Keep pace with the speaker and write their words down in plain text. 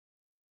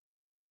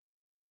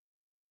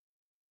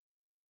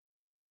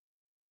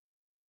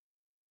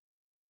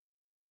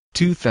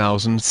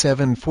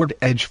2007 Ford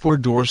Edge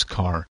 4-doors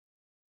car.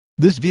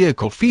 This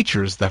vehicle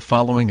features the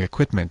following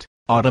equipment: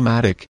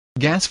 automatic,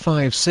 gas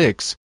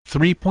 5.6,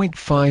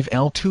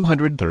 3.5L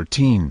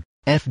 213,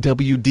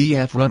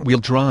 FWD front-wheel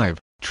drive,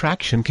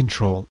 traction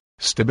control,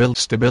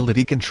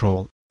 stability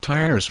control,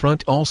 tires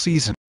front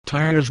all-season,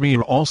 tires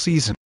rear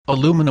all-season,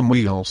 aluminum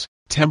wheels,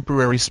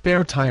 temporary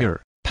spare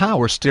tire,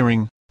 power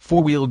steering,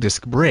 4-wheel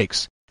disc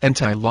brakes,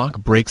 anti-lock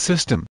brake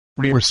system,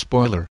 rear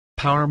spoiler,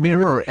 power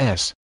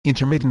mirrors,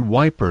 intermittent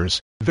wipers,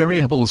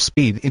 variable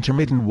speed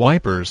intermittent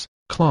wipers,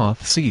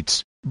 cloth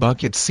seats,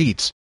 bucket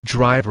seats,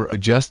 driver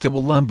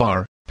adjustable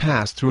lumbar,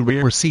 pass-through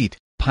rear seat,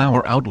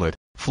 power outlet,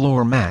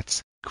 floor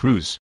mats,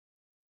 cruise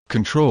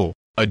control,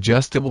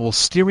 adjustable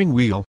steering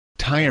wheel,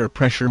 tire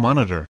pressure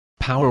monitor,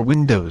 power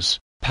windows,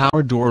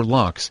 power door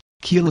locks,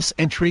 keyless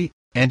entry,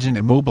 engine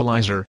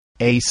immobilizer,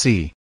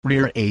 AC,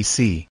 rear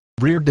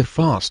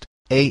defrost,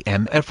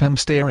 AM/FM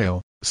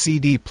stereo,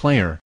 CD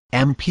player,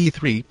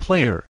 MP3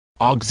 player,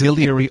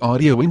 auxiliary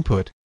audio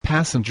input,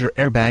 passenger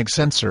airbag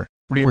sensor,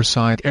 rear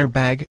side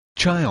airbag,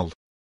 child